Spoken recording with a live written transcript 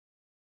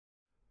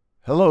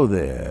Hello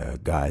there,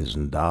 guys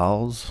and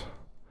dolls.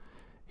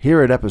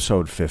 Here at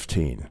episode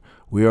 15,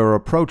 we are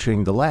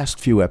approaching the last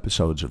few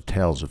episodes of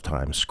Tales of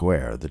Times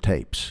Square, the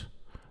tapes.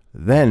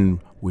 Then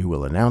we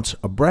will announce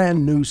a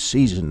brand new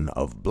season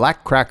of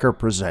Black Cracker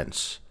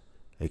Presents,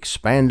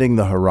 expanding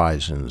the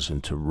horizons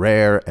into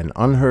rare and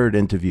unheard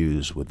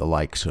interviews with the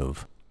likes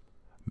of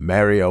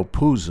Mario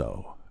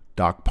Puzo,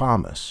 Doc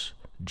Pomus,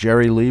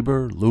 Jerry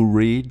Lieber, Lou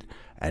Reed,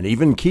 and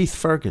even Keith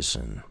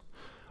Ferguson.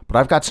 But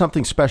I've got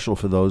something special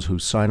for those who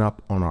sign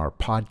up on our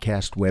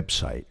podcast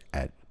website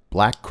at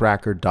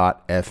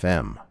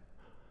blackcracker.fm.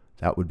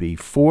 That would be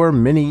 4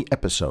 mini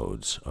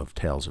episodes of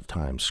Tales of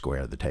Times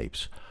Square, the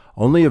tapes,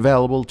 only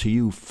available to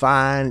you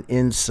fine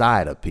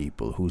insider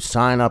people who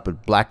sign up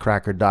at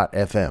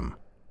blackcracker.fm,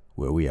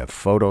 where we have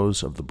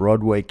photos of the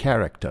Broadway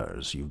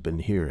characters you've been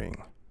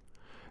hearing.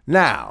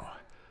 Now,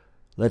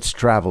 let's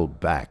travel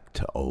back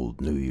to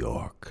old New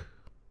York.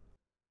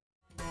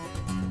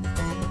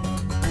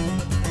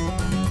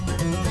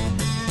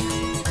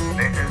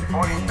 This is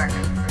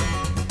 42nd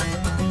Street.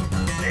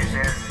 This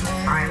is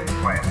Times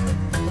Square.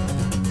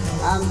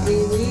 I'm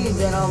TV,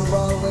 been on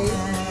Broadway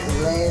for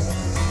the last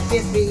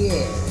 50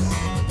 years.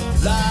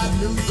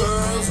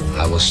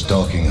 I was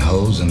stalking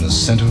hoes in the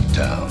center of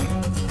town.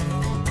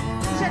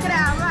 Check it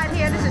out right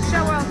here. This is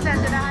Show World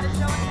Center. How to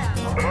show it now.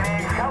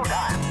 It is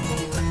showtime.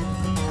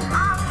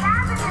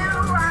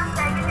 I'm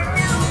taking you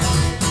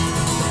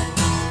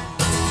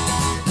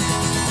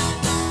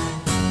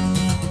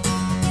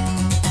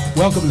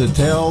Welcome to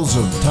Tales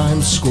of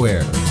Times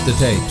Square, the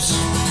tapes.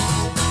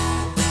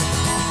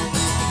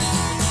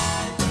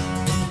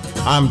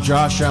 I'm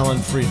Josh Allen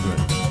Friedman.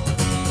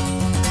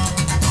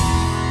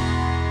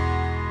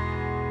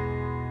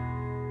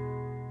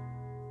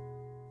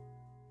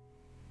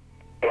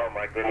 Hello,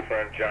 my good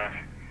friend Josh.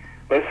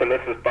 Listen,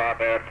 this is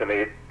Bob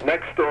Anthony.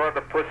 Next door,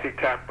 the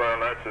Pussycat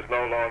Burlesque is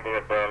no longer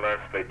a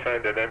burlesque. They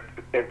turned it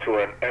into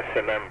an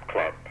S&M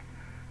club.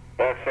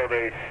 Also,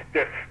 they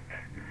stiffed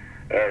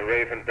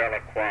Raven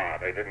Delacroix.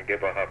 They didn't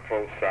give her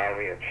full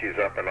salary, and she's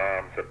up in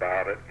arms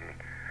about it. And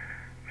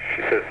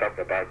she says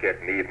something about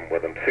getting even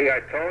with them. See,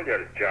 I told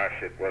you, Josh,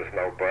 it was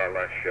no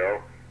burlesque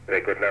show. They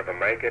could never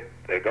make it.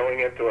 They're going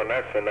into an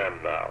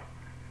S&M now.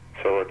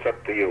 So it's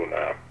up to you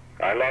now.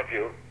 I love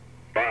you.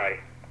 Bye.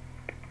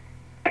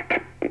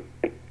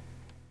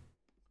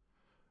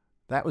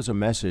 That was a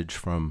message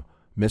from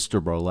Mr.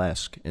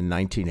 Burlesque in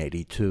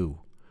 1982.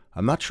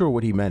 I'm not sure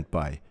what he meant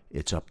by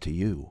 "it's up to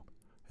you,"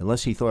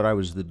 unless he thought I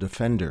was the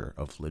defender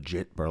of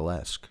legit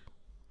burlesque.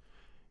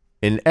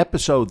 In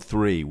episode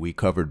 3, we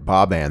covered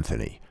Bob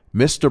Anthony,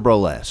 Mr.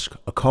 Burlesque,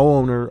 a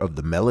co-owner of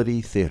the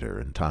Melody Theater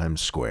in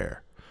Times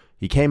Square.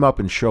 He came up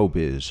in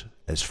showbiz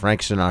as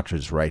Frank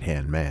Sinatra's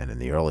right-hand man in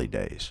the early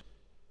days.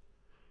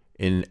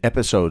 In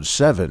episode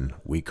 7,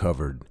 we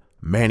covered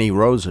Manny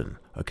Rosen,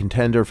 a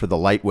contender for the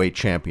lightweight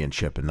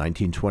championship in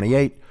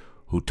 1928,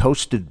 who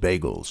toasted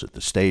bagels at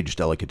the stage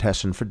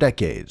delicatessen for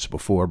decades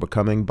before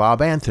becoming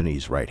Bob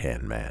Anthony's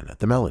right-hand man at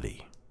the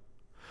Melody.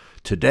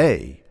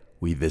 Today,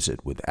 we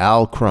visit with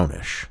Al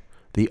Kronish,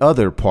 the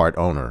other part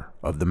owner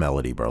of the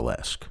Melody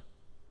Burlesque.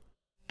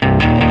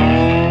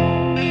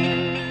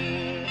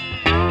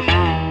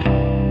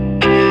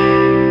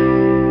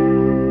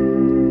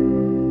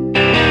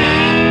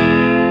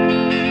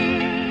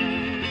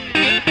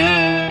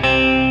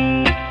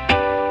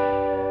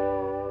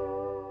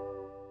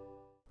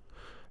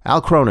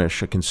 Al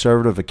Kronish, a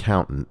conservative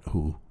accountant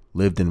who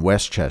lived in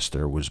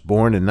Westchester, was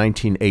born in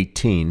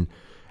 1918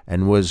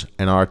 and was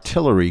an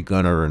artillery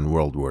gunner in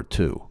World War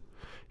II.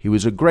 He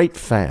was a great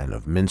fan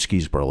of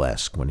Minsky's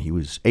burlesque when he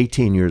was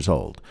 18 years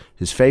old,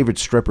 his favorite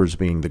strippers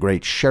being the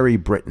great Sherry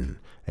Britton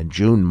and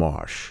June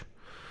Marsh.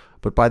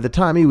 But by the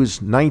time he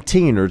was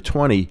 19 or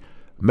 20,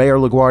 Mayor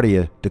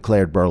LaGuardia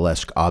declared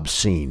burlesque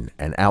obscene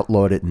and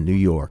outlawed it in New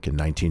York in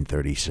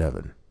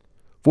 1937.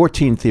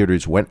 14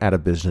 theaters went out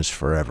of business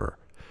forever.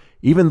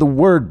 Even the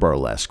word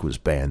burlesque was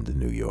banned in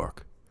New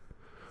York.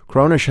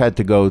 Kronish had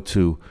to go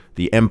to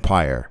the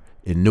Empire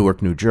in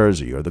Newark, New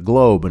Jersey, or the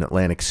Globe in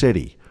Atlantic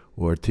City,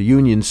 or to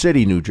Union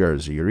City, New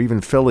Jersey, or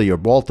even Philly or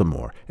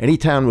Baltimore. Any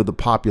town with a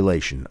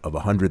population of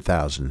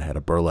 100,000 had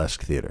a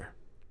burlesque theater,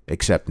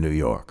 except New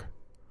York.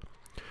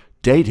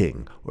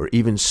 Dating, or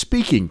even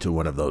speaking to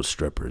one of those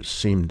strippers,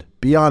 seemed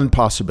beyond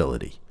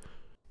possibility.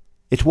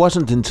 It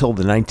wasn't until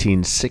the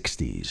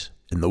 1960s,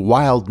 in the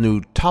wild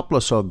new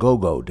topless or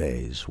go-go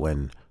days,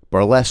 when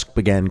burlesque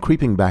began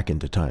creeping back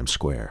into Times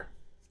Square.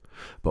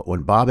 But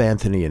when Bob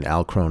Anthony and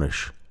Al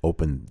Kronish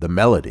opened the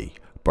Melody,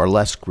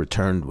 burlesque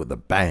returned with a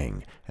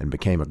bang and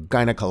became a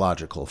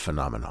gynecological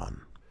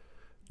phenomenon.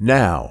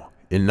 Now,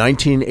 in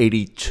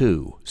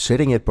 1982,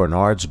 sitting at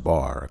Bernard's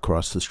Bar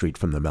across the street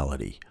from the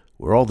Melody,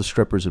 where all the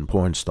strippers and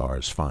porn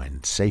stars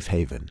find safe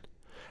haven,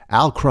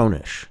 Al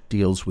Kronish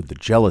deals with the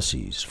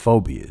jealousies,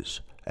 phobias,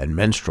 and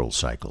menstrual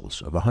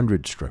cycles of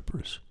 100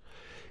 strippers.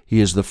 He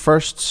is the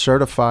first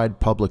certified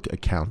public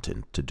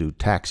accountant to do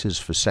taxes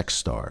for sex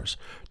stars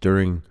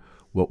during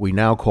what we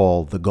now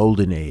call the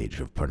golden age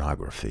of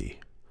pornography.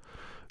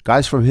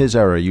 Guys from his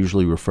era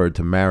usually referred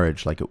to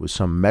marriage like it was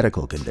some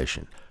medical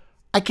condition.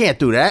 I can't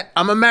do that.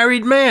 I'm a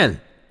married man.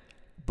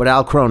 But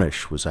Al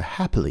Cronish was a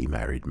happily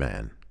married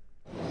man.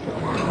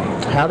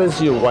 How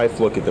does your wife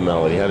look at the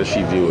melody? How does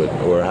she view it?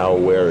 Or how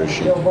aware is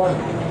she of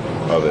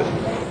it?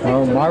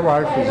 Well, my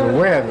wife is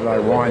aware that I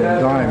wine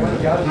and dine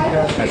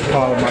as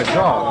part of my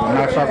job. As a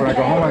matter of fact, when I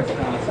go home,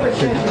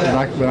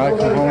 when I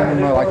come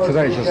home, like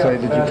today, she'll say,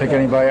 "Did you take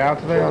anybody out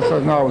today?" I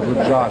said, "No, I was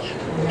with Josh."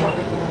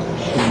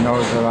 She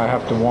knows that I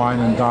have to wine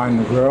and dine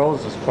the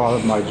girls as part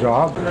of my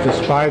job.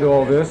 Despite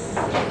all this,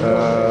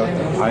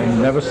 I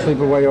never sleep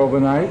away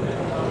overnight.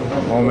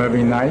 I'm home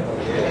every night.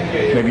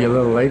 Maybe a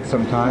little late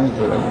sometimes,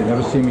 but you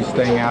never see me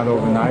staying out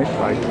overnight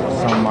like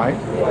some might.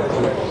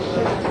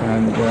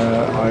 And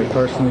I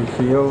personally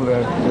feel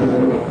that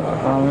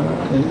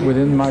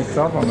within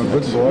myself, I'm a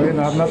good boy and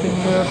I have nothing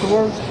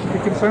to be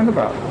concerned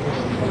about.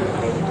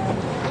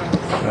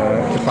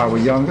 If I were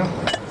younger,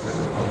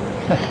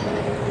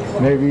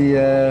 maybe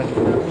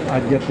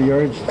I'd get the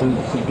urge to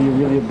be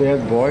really a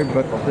bad boy,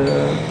 but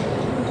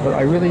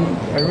I really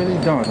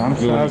don't. I'm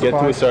satisfied. When you get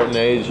to a certain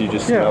age, you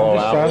just mellow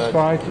out?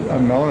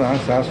 I'm mellowed out,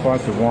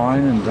 satisfied to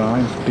wine and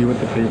dine, be with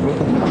the people.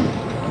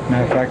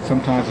 Matter of fact,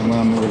 sometimes when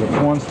I'm with a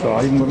porn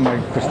star, even with my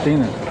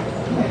Christina,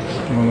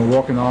 when we're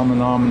walking arm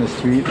in arm in the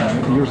street,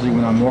 and usually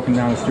when I'm walking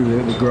down the street,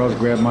 the girls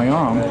grab my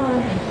arm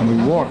and we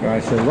walk. And I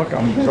say, look, to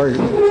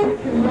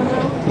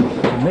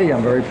me,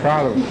 I'm very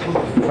proud of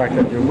the fact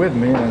that you're with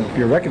me, and if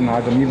you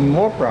recognize, I'm even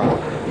more proud.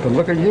 But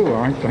look at you,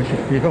 don't you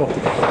feel?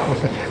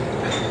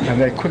 And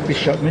they quickly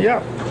shut me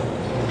up.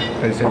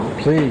 They said,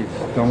 please,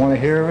 don't want to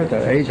hear of it.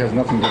 That age has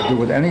nothing to do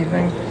with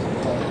anything.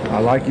 I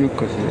like you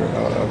because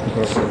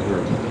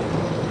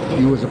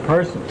you as a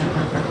person,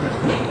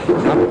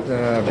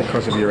 not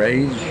because of your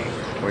age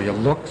or your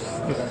looks.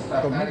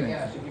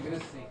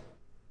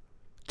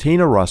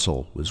 Tina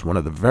Russell was one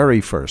of the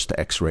very first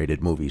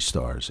X-rated movie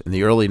stars in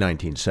the early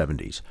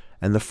 1970s,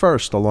 and the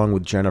first, along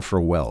with Jennifer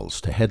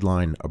Wells, to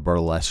headline a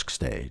burlesque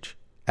stage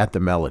at the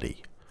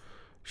Melody.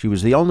 She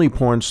was the only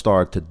porn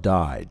star to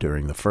die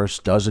during the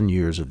first dozen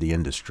years of the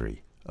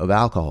industry, of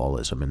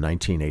alcoholism in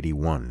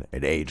 1981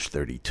 at age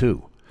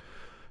 32.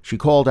 She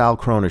called Al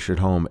Cronish at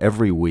home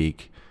every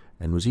week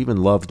and was even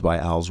loved by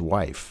Al's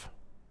wife.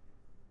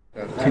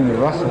 Tina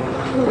Russell,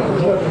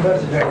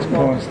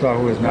 ex-porn star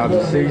who is now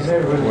deceased,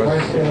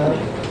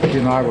 she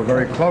and I were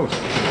very close.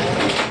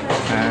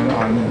 And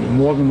on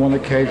more than one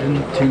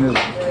occasion, Tina's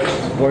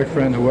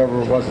boyfriend,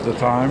 whoever it was at the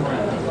time,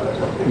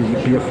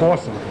 he'd be a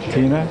foursome.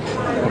 Tina,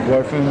 her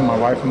boyfriend, my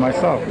wife, and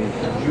myself.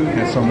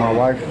 And so my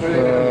wife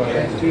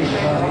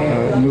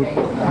knew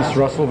Miss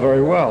Russell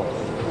very well.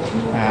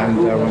 And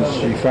when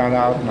she found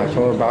out, and I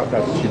told her about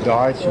that she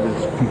died, she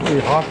was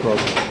completely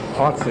heartbroken,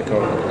 heartsick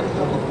over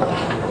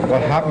it.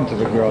 What happened to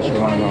the girl, she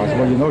wanted to know. I said,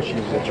 well, you know she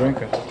was a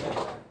drinker.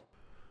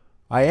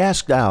 I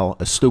asked Al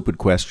a stupid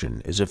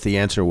question, as if the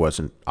answer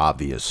wasn't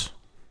obvious.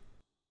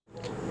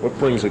 What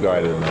brings a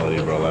guy to the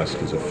Melody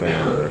Burlesque as a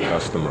fan or a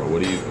customer?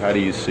 How do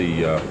you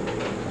see a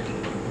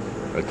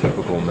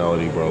typical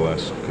Melody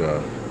Burlesque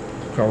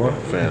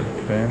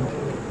fan?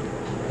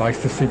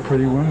 Likes to see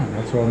pretty women.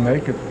 That's all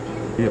make it.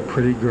 Be a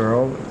pretty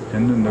girl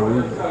in the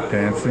nude,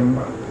 dancing,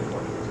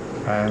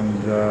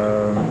 and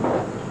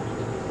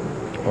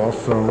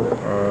also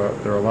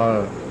there are a lot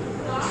of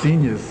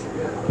seniors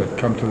that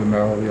come to the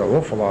Melody, an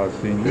awful lot of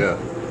seniors. Yeah.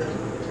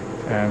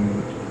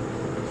 And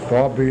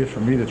far be it for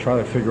me to try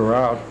to figure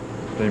out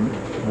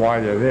why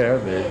they're there.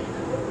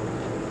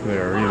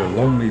 They're either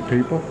lonely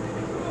people,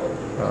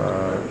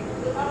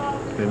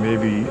 they may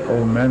be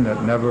old men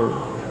that never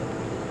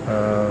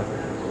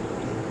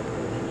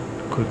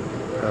could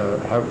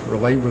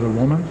relate with a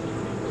woman,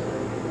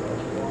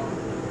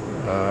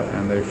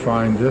 and they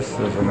find this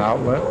as an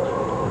outlet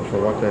for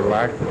what they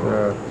lacked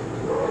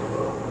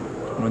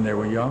when they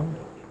were young.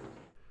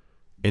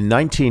 In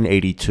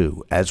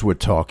 1982, as we're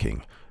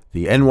talking,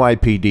 the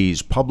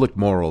NYPD's Public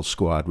Morals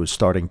Squad was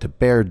starting to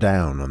bear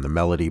down on the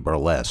Melody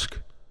Burlesque.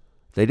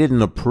 They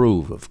didn't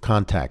approve of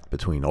contact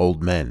between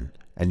old men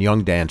and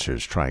young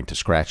dancers trying to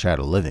scratch out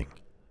a living.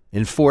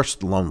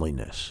 Enforced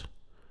loneliness.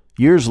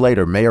 Years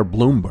later, Mayor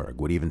Bloomberg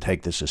would even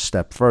take this a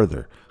step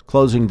further,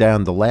 closing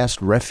down the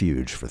last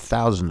refuge for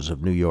thousands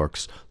of New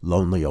York's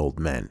lonely old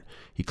men.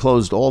 He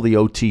closed all the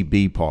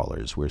OTB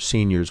parlors where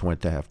seniors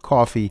went to have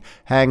coffee,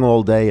 hang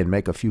all day, and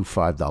make a few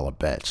 $5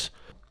 bets.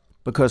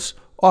 Because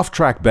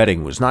off-track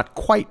betting was not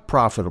quite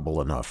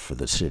profitable enough for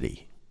the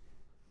city.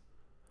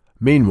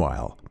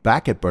 Meanwhile,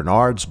 back at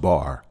Bernard's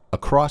Bar,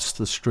 across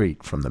the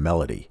street from the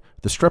Melody,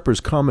 the strippers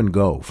come and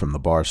go from the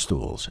bar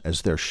stools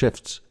as their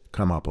shifts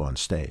come up on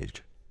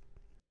stage.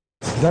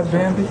 Is that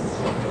Bambi?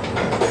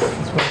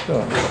 That's what's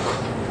up.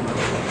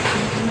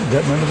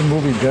 Remember the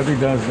movie Debbie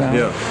Does That?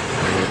 Yeah.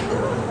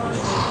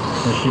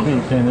 Where she be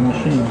playing the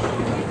machine?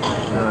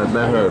 I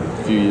met her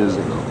a few years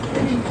ago.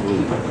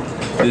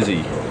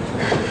 Busy.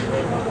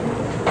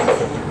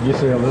 You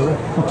say a little?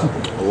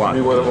 A lot.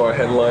 Be one of our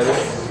headliners.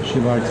 She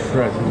likes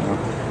Fred.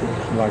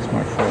 She likes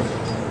my Fred.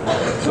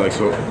 It's like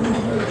so.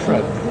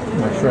 Fred,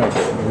 who's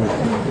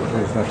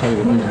I tell you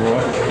the big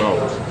boy. Oh,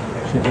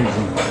 She digs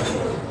him.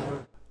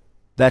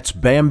 That's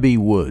Bambi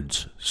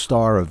Woods,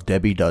 star of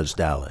Debbie Does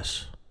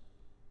Dallas.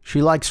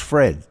 She likes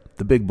Fred,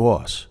 the big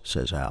boss,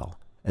 says Al,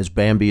 as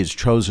Bambi is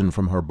chosen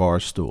from her bar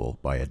stool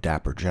by a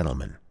dapper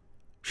gentleman.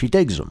 She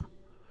digs him.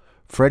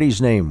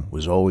 Freddie's name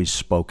was always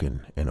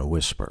spoken in a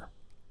whisper.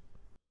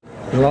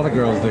 A lot of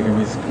girls dig him.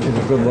 He's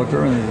a good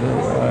looker, and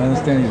I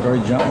understand he's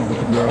very gentle with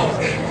the girls.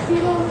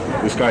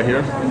 this guy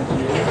here,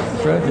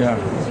 Fred, yeah.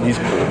 he's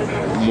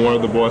more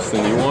the boss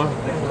than you are?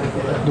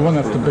 The one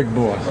that's the big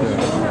boss,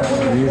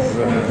 yeah. He's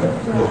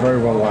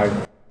very well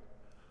liked.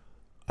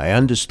 I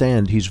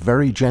understand he's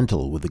very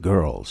gentle with the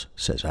girls,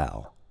 says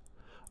Al.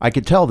 I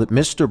could tell that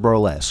Mr.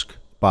 Burlesque,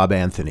 Bob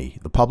Anthony,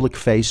 the public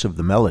face of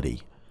the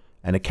Melody,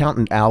 and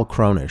accountant Al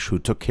Cronish, who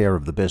took care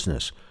of the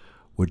business,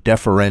 were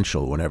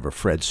deferential whenever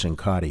Fred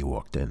Sincotti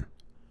walked in.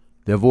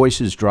 Their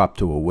voices dropped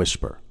to a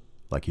whisper,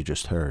 like you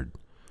just heard.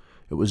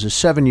 It was a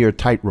 7-year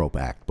tightrope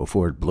act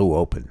before it blew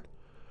open.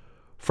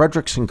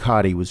 Frederick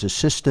Sincotti was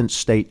Assistant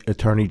State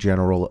Attorney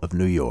General of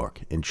New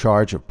York, in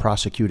charge of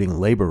prosecuting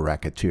labor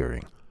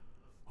racketeering,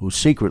 who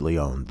secretly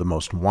owned the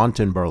most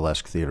wanton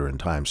burlesque theater in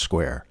Times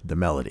Square, the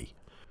Melody.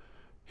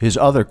 His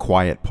other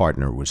quiet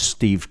partner was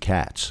Steve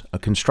Katz, a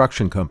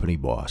construction company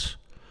boss.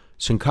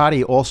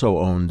 Sincotti also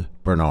owned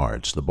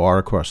Bernard's, the bar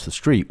across the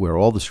street where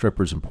all the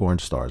strippers and porn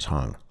stars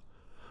hung.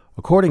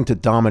 According to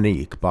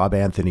Dominique, Bob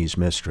Anthony's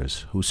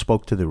mistress, who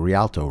spoke to the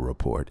Rialto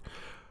report,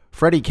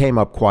 Freddie came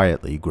up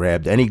quietly,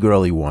 grabbed any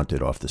girl he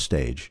wanted off the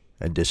stage,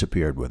 and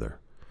disappeared with her.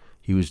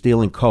 He was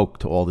dealing coke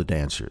to all the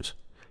dancers.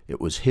 It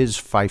was his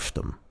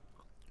fiefdom.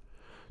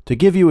 To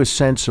give you a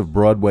sense of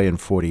Broadway and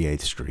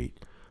 48th Street,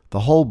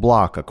 the whole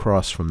block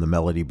across from the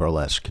Melody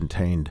Burlesque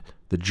contained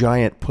the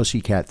giant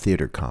Pussycat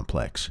Theater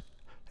complex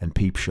and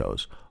peep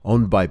shows,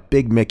 owned by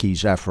Big Mickey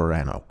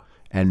Zaffarano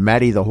and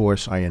Matty the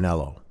Horse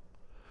Iannello.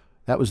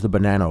 That was the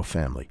Bonanno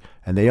family,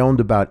 and they owned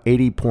about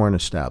 80 porn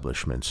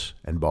establishments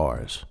and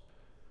bars.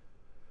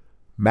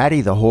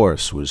 Matty the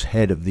Horse was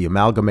head of the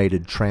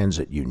Amalgamated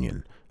Transit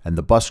Union and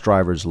the bus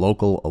drivers'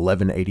 Local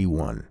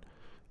 1181.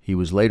 He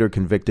was later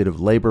convicted of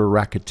labor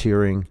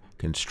racketeering,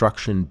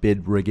 construction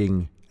bid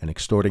rigging, and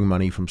extorting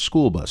money from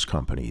school bus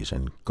companies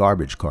and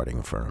garbage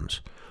carting firms.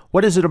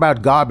 What is it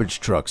about garbage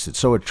trucks that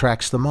so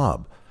attracts the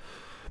mob?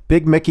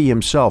 Big Mickey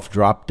himself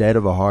dropped dead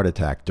of a heart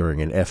attack during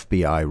an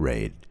FBI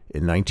raid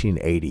in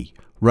 1980,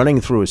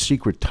 running through a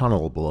secret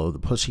tunnel below the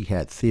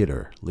Pussycat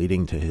Theater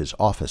leading to his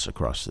office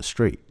across the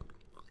street.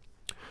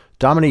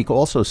 Dominique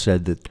also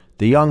said that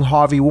the young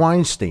Harvey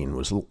Weinstein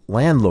was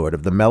landlord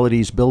of the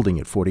Melody's building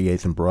at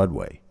 48th and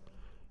Broadway.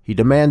 He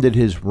demanded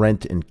his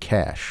rent in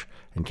cash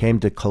and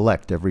came to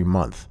collect every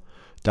month.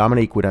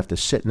 Dominique would have to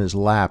sit in his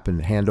lap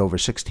and hand over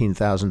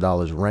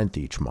 $16,000 rent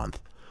each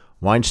month.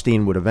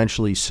 Weinstein would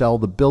eventually sell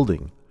the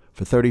building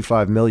for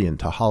 $35 million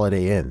to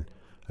Holiday Inn,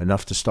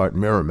 enough to start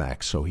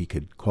Miramax so he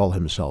could call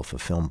himself a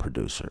film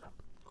producer.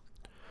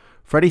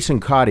 Freddie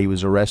Sincotti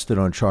was arrested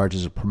on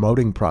charges of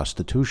promoting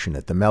prostitution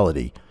at the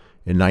Melody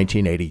in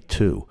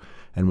 1982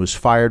 and was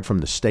fired from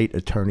the state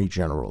attorney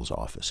general's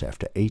office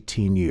after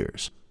 18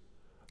 years.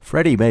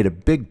 Freddie made a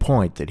big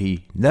point that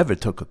he never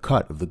took a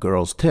cut of the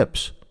girls'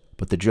 tips,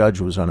 but the judge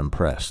was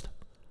unimpressed.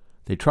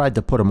 They tried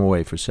to put him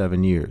away for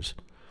 7 years.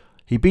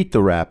 He beat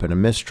the rap in a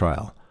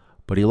mistrial,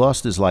 but he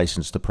lost his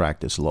license to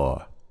practice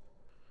law.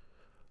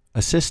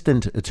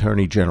 Assistant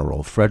Attorney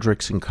General Frederick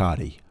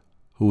Sincotti,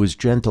 who was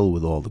gentle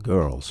with all the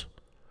girls,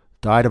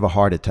 died of a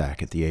heart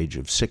attack at the age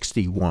of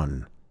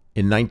 61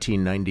 in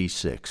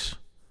 1996.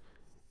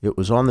 It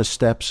was on the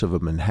steps of a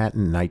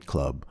Manhattan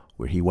nightclub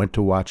where he went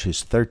to watch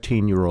his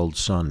 13-year-old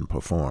son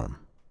perform.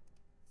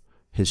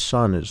 His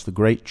son is the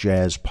great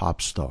jazz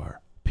pop star,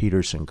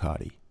 Peter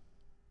Sincotti.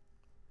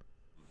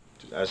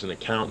 As an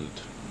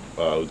accountant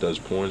who does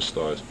porn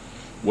stars,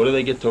 what do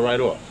they get to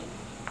write off?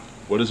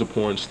 What does a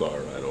porn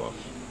star write off?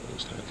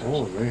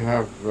 Oh, they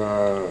have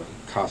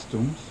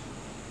costumes.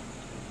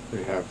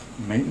 They have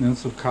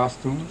maintenance of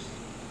costumes.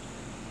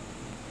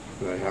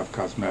 They have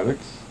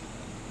cosmetics,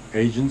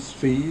 agents'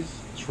 fees,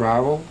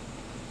 travel,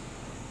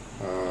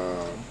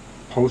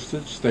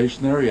 postage,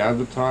 stationery,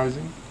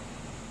 advertising.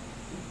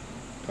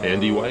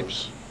 Handy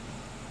wipes?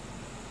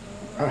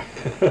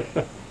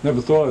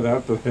 Never thought of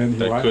that, but handy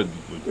That wipes. could.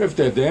 If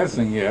they're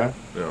dancing, yeah.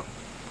 Yeah.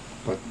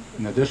 But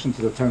in addition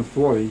to the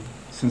 1040,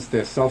 since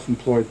they're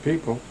self-employed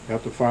people, they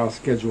have to file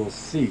Schedule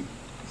C.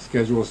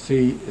 Schedule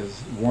C is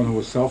one who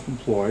is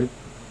self-employed,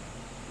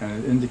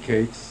 and it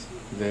indicates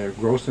their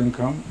gross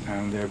income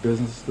and their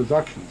business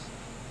deductions,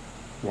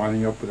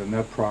 winding up with a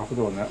net profit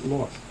or net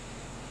loss.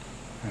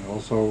 And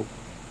also,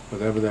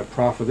 whatever their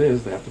profit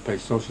is, they have to pay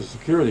Social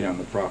Security on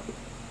the profit,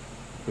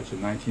 which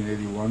in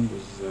 1981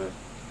 was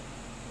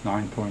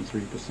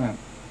 9.3%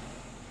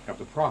 of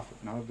the profit,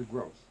 not of the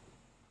gross.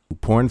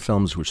 Porn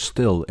films were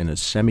still in a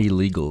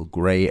semi-legal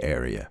gray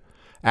area.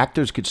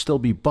 Actors could still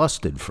be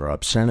busted for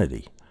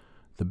obscenity.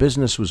 The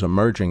business was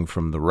emerging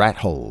from the rat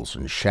holes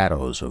and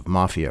shadows of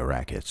mafia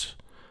rackets.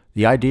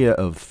 The idea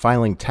of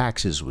filing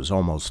taxes was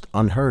almost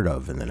unheard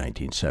of in the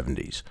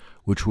 1970s,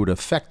 which would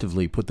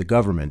effectively put the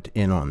government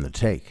in on the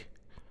take.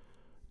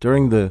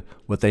 During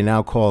what they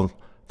now call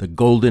the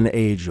golden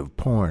age of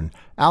porn,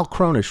 Al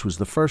Kronish was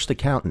the first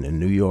accountant in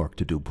New York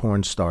to do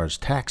porn stars'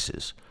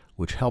 taxes,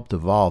 which helped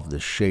evolve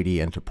this shady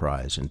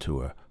enterprise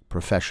into a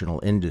professional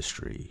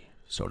industry,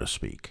 so to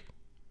speak.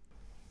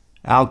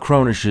 Al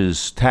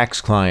Kronish's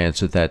tax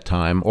clients at that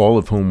time, all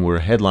of whom were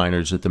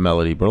headliners at the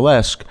Melody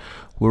Burlesque,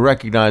 were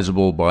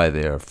recognizable by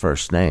their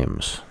first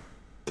names.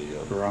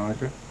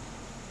 Veronica,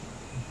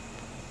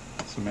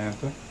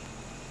 Samantha,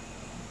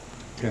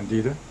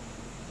 Candida,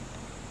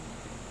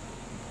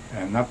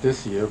 and not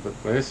this year, but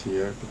last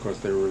year, because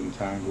they were in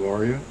town,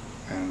 Gloria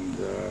and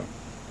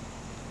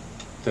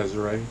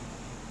Desiree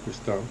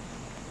Christo.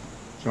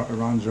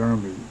 Ron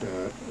Jeremy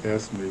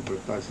asked me,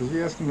 but I said,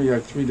 he asked me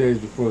like 3 days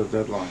before the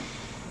deadline.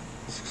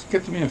 He said,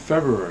 get to me in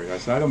February. I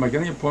said, I don't make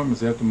any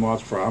appointments after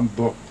March 1st. I'm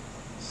booked,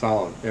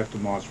 solid, after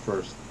March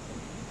 1st.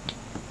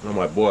 Well,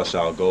 my boss,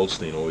 Al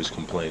Goldstein, always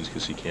complains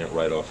because he can't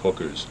write off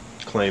hookers.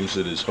 Claims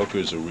that his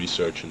hookers are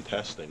research and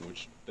testing,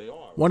 which they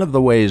are. One of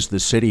the ways the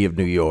city of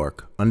New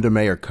York, under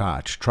Mayor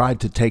Koch, tried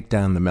to take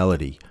down the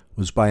Melody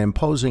was by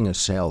imposing a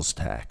sales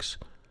tax.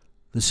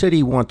 The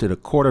city wanted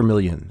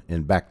 $250,000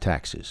 in back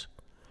taxes.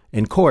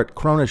 In court,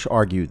 Kronish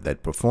argued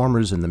that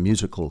performers in the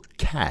musical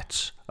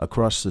Cats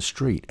across the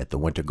street at the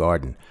Winter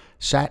Garden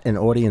sat in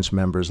audience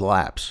members'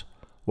 laps.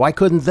 Why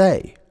couldn't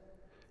they?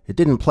 It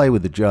didn't play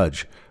with the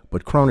judge,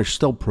 but Kronish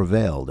still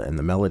prevailed and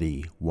the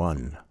Melody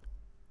won.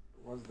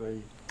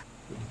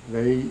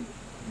 The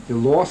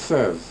law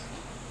says,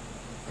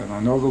 and I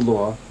know the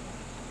law,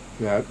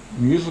 that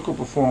musical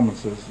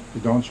performances,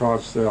 you don't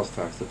charge sales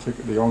tax,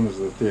 the owners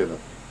of the theater.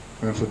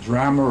 When it's a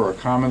drama or a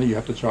comedy, you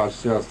have to charge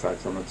sales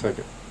tax on the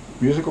ticket.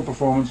 Musical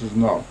performances,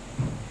 no.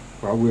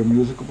 Well, we're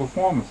musical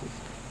performances.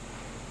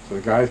 So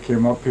the guys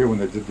came up here when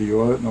they did the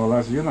audit and all that,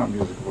 I said, you're not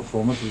musical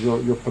performances,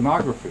 you're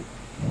pornography.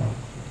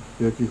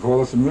 You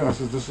call us a music, I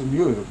said, this is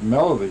music,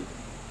 melody.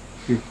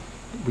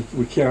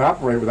 We can't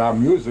operate without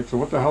music, so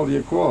what the hell do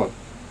you call it?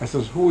 I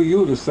says, who are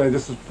you to say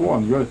this is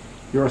porn?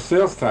 You're a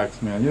sales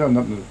tax man. You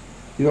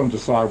don't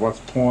decide what's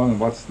porn and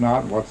what's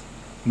not.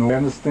 No, I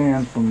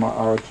understand from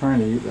our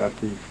attorney that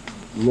the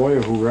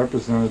lawyer who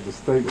represented the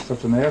state was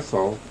such an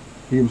asshole,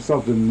 he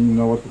himself didn't even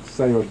know what to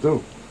say or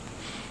do.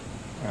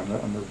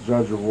 And the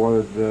judge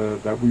awarded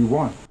that we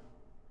won.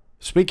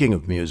 Speaking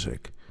of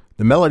music,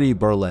 the Melody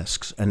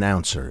Burlesque's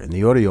announcer in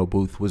the audio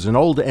booth was an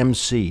old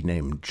MC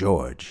named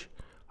George.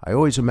 I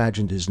always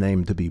imagined his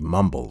name to be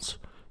Mumbles.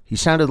 He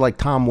sounded like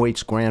Tom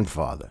Waits'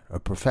 grandfather, a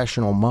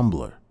professional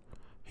mumbler.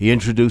 He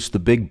introduced the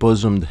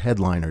big-bosomed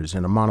headliners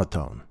in a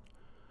monotone.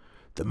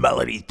 The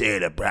Melody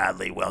Theater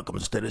proudly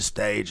welcomes to the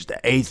stage the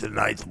 8th and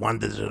 9th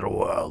wonders of the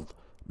world,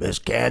 Miss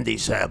Candy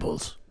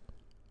Samples.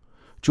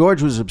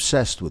 George was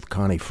obsessed with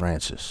Connie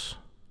Francis.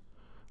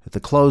 At the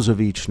close of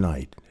each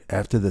night,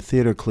 after the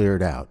theater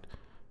cleared out,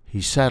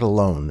 he sat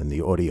alone in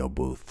the audio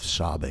booth,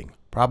 sobbing,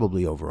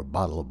 probably over a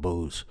bottle of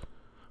booze,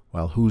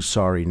 while Who's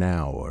Sorry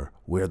Now or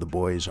Where the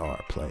Boys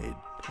Are played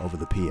over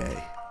the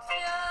PA.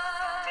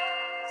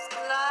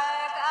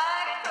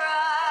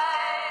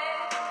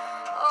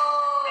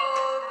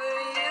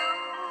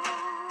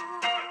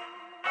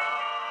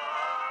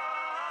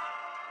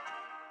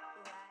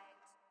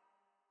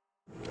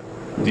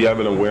 Do you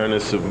have an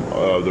awareness of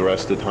the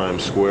rest of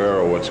Times Square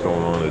or what's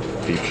going on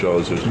at peep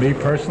shows? Me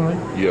personally?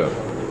 Yeah.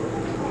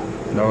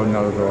 No,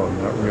 not at all,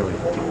 not really.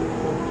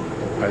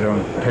 I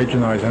don't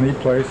patronize any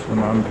place. When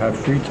I have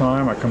free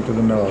time, I come to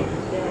the Melody.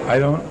 I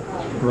don't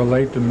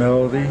relate the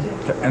Melody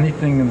to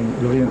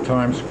anything really in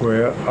Times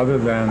Square other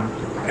than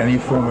any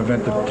form of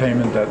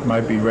entertainment that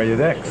might be rated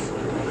X.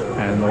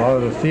 And a lot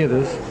of the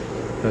theaters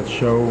that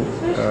show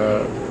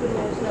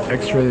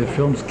X-rated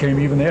films came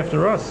even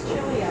after us.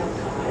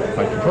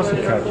 Like the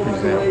Pussycat, for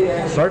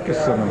example, Circus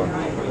Cinema,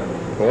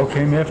 all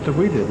came after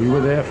we did. We were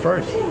there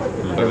first.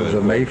 There was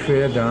a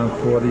Mayfair down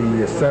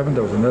 47.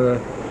 There was another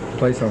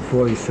place on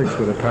 46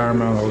 where the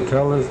Paramount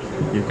Hotel is.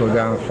 You go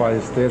down and fly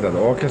the stairs, an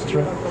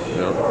orchestra.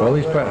 Yeah. All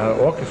these places had an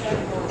orchestra.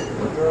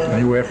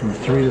 Anywhere from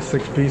 3 to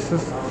 6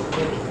 pieces.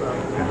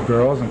 And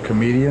girls and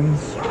comedians.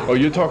 Oh,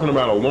 you're talking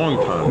about a long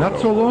time Not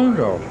ago. so long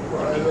ago.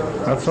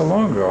 Not so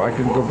long ago. I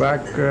can go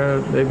back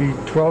maybe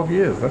 12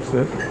 years. That's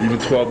it. Even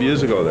 12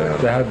 years ago they had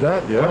it. They had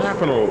that, yeah. What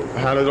happened to,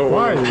 how did it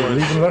Why? work?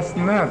 Even less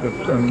than that.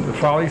 The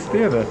Follies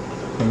Theater,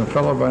 and the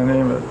fellow by the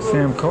name of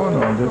Sam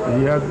Cohen owned it,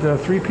 he had a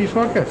 3-piece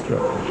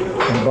orchestra.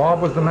 And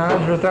Bob was the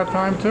manager at that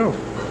time, too.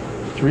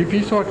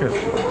 3-piece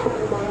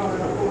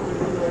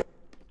orchestra.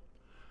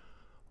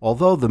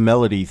 Although the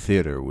Melody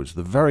Theater was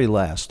the very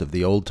last of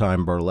the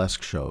old-time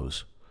burlesque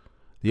shows,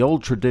 the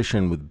old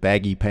tradition with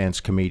baggy pants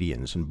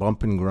comedians and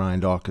bump and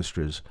grind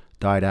orchestras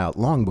died out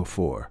long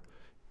before.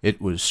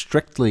 It was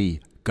strictly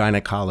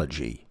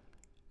gynecology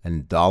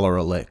and dollar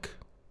a lick.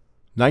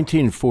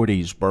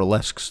 1940s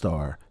burlesque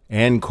star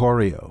Ann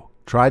Corio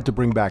tried to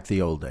bring back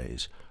the old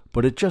days,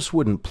 but it just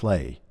wouldn't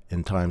play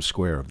in Times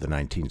Square of the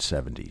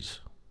 1970s.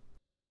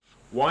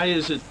 Why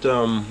is it?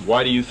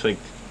 Why do you think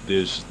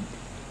there's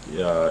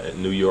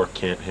New York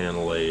can't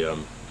handle a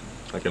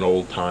like an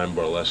old time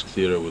burlesque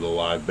theater with a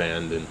live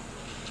band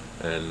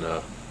and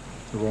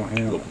They won't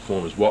handle it.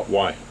 performers? What?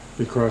 Why?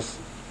 Because,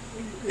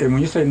 and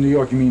when you say New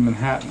York, you mean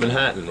Manhattan.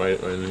 Manhattan, right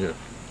in here.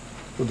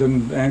 Well,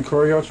 didn't Ann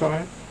Corio try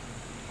it?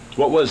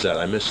 What was that?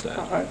 I missed that.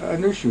 I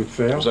knew she would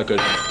fail. It was like a.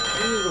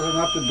 She was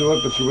enough to do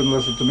it, but she wouldn't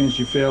listen to me, and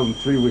she failed in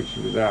 3 weeks.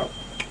 She was out.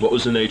 What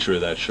was the nature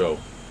of that show?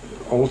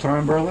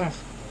 Old-time burlesque,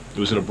 It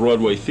was in a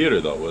Broadway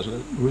theater, though, wasn't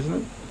it?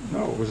 wasn't it?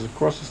 No, it was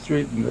across the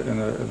street in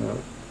a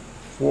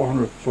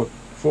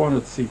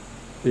 400-seat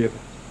theater,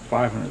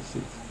 500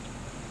 seats.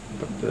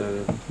 But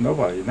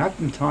nobody, not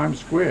in Times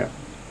Square.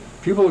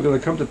 People are going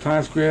to come to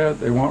Times Square,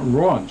 they want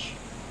raunch.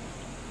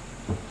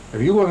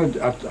 If you want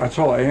to, I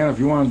told Ann, if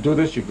you want to do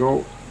this, you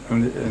go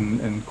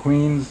in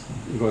Queens,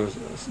 you go to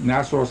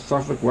Nassau,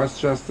 Suffolk,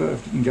 Westchester,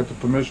 if you can get the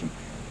permission.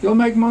 You'll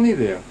make money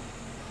there.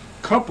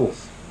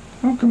 Couples.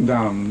 Don't come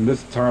down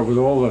this time with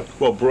all the...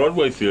 Well,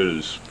 Broadway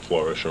theaters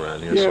flourish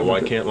around here, so why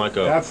can't like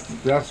a...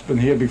 That's been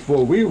here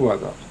before we were,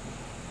 though.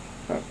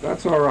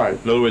 That's all right.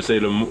 In other words,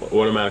 they'd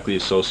automatically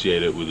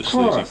associate it with a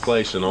sleazy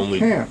place and only...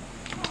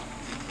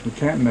 You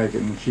can't make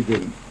it, and she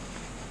didn't.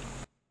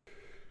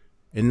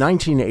 In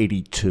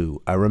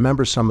 1982, I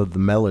remember some of the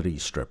Melody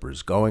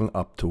strippers going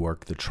up to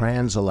work the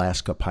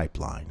Trans-Alaska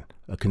Pipeline,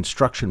 a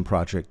construction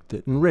project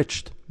that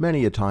enriched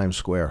many a Times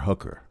Square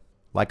hooker.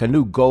 Like a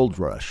new gold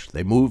rush,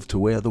 they moved to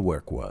where the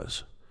work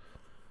was.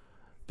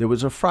 There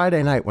was a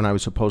Friday night when I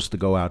was supposed to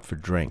go out for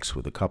drinks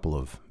with a couple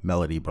of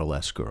Melody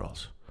burlesque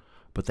girls,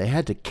 but they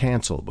had to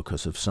cancel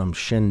because of some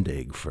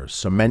shindig for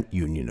cement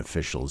union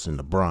officials in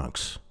the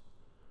Bronx.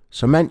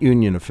 Cement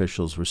union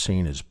officials were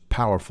seen as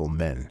powerful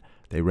men.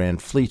 They ran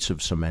fleets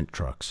of cement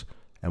trucks,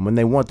 and when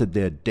they wanted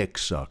their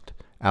dicks sucked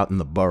out in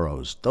the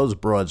boroughs, those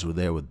broads were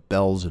there with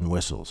bells and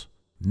whistles.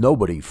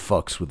 Nobody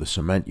fucks with the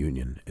cement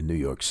union in New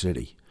York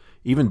City.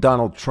 Even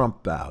Donald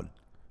Trump bowed,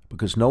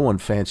 because no one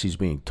fancies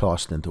being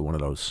tossed into one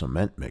of those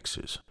cement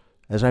mixers.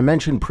 As I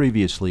mentioned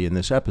previously in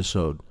this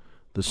episode,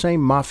 the same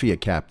mafia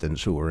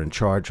captains who were in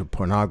charge of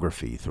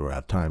pornography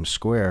throughout Times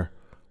Square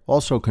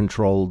also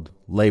controlled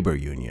labor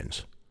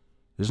unions.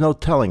 There's no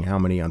telling how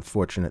many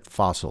unfortunate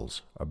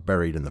fossils are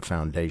buried in the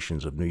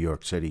foundations of New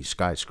York City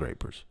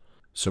skyscrapers.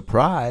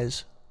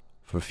 Surprise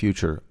for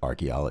future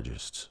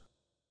archaeologists.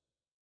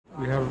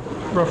 We have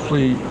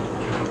roughly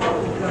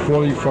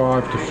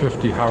 45 to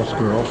 50 house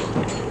girls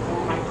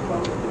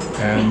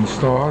and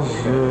stars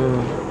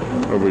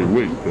Every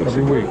week.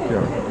 every week,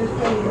 yeah.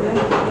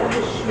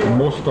 And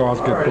most stars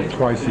get booked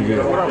twice a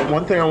year.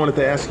 One thing I wanted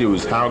to ask you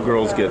is how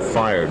girls get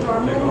fired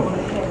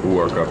who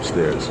work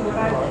upstairs.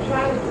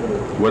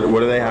 What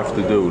do they have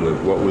to do?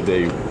 What would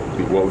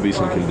be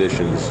some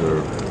conditions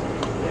or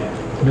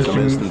some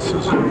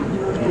instances?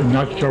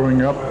 Not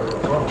showing up,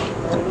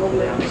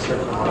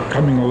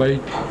 coming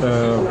late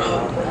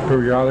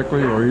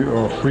periodically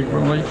or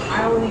frequently,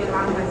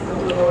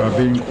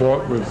 being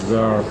caught with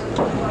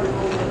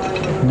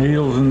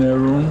needles in their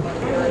room.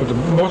 But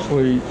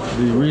mostly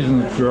the reason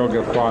that girls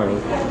get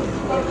fired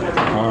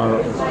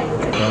are,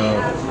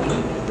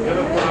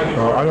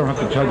 I don't have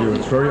to tell you,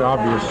 it's very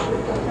obvious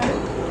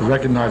to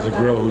recognize a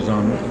girl who's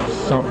on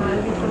something.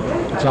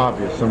 It's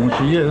obvious. And when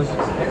she is,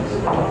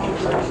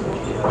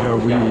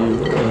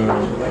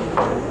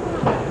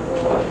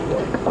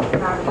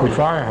 we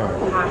fire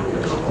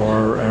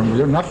her, and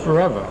we're not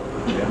forever.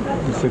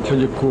 It's until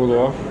you cool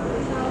off.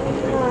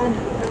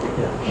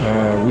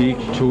 A week,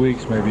 2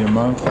 weeks, maybe a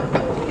month.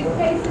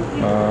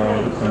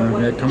 And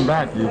when they come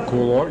back, you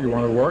cool off, you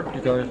want to work,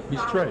 you gotta be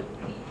straight.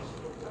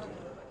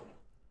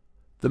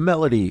 The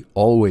Melody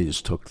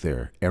always took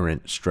their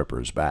errant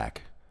strippers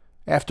back.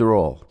 After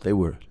all, they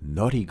were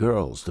naughty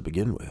girls to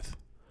begin with.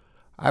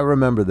 I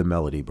remember the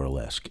Melody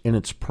Burlesque in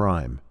its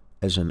prime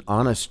as an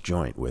honest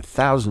joint where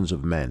thousands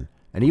of men,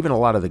 and even a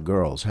lot of the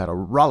girls, had a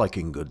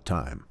rollicking good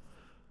time.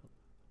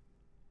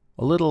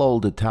 A little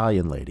old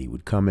Italian lady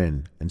would come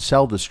in and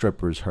sell the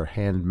strippers her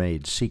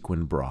handmade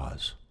sequin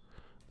bras.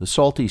 The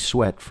salty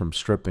sweat from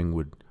stripping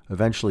would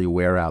eventually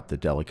wear out the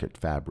delicate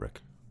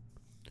fabric.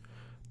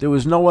 There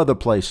was no other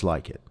place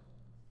like it.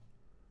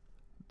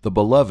 The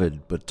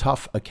beloved but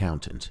tough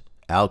accountant,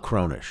 Al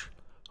Cronish,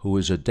 who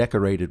was a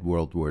decorated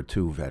World War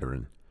II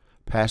veteran,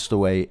 passed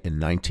away in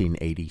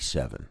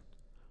 1987.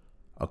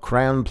 A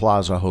Crowne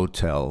Plaza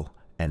hotel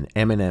and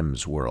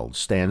M&M's World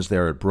stands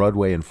there at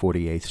Broadway and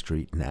 48th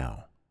Street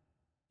now.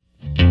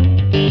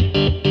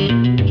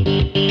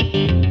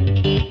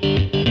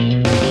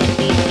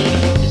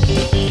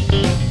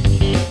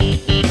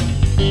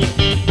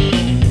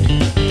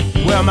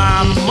 Well,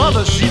 my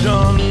mother, she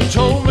done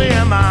told me,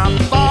 and my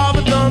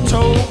father done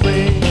told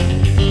me.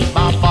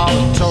 My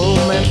father told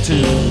me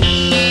too.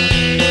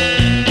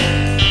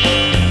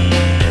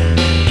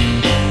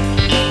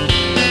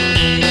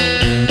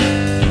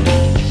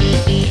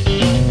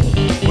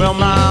 Well,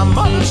 my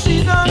mother,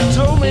 she done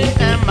told me,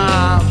 and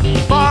my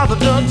father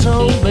done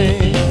told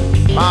me.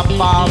 My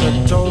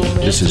father told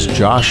me. This is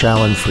Josh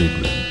Allen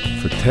Friedman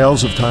for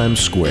Tales of Times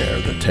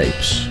Square, the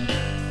tapes.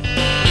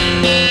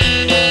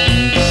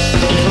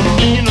 It's a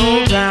mean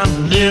old town to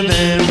live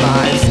in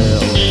by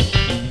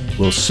itself.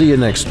 We'll see you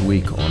next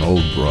week on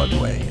Old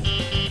Broadway.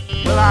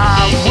 Well,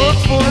 I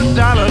worked for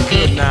 $1,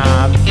 could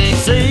not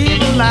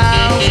save a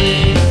louse.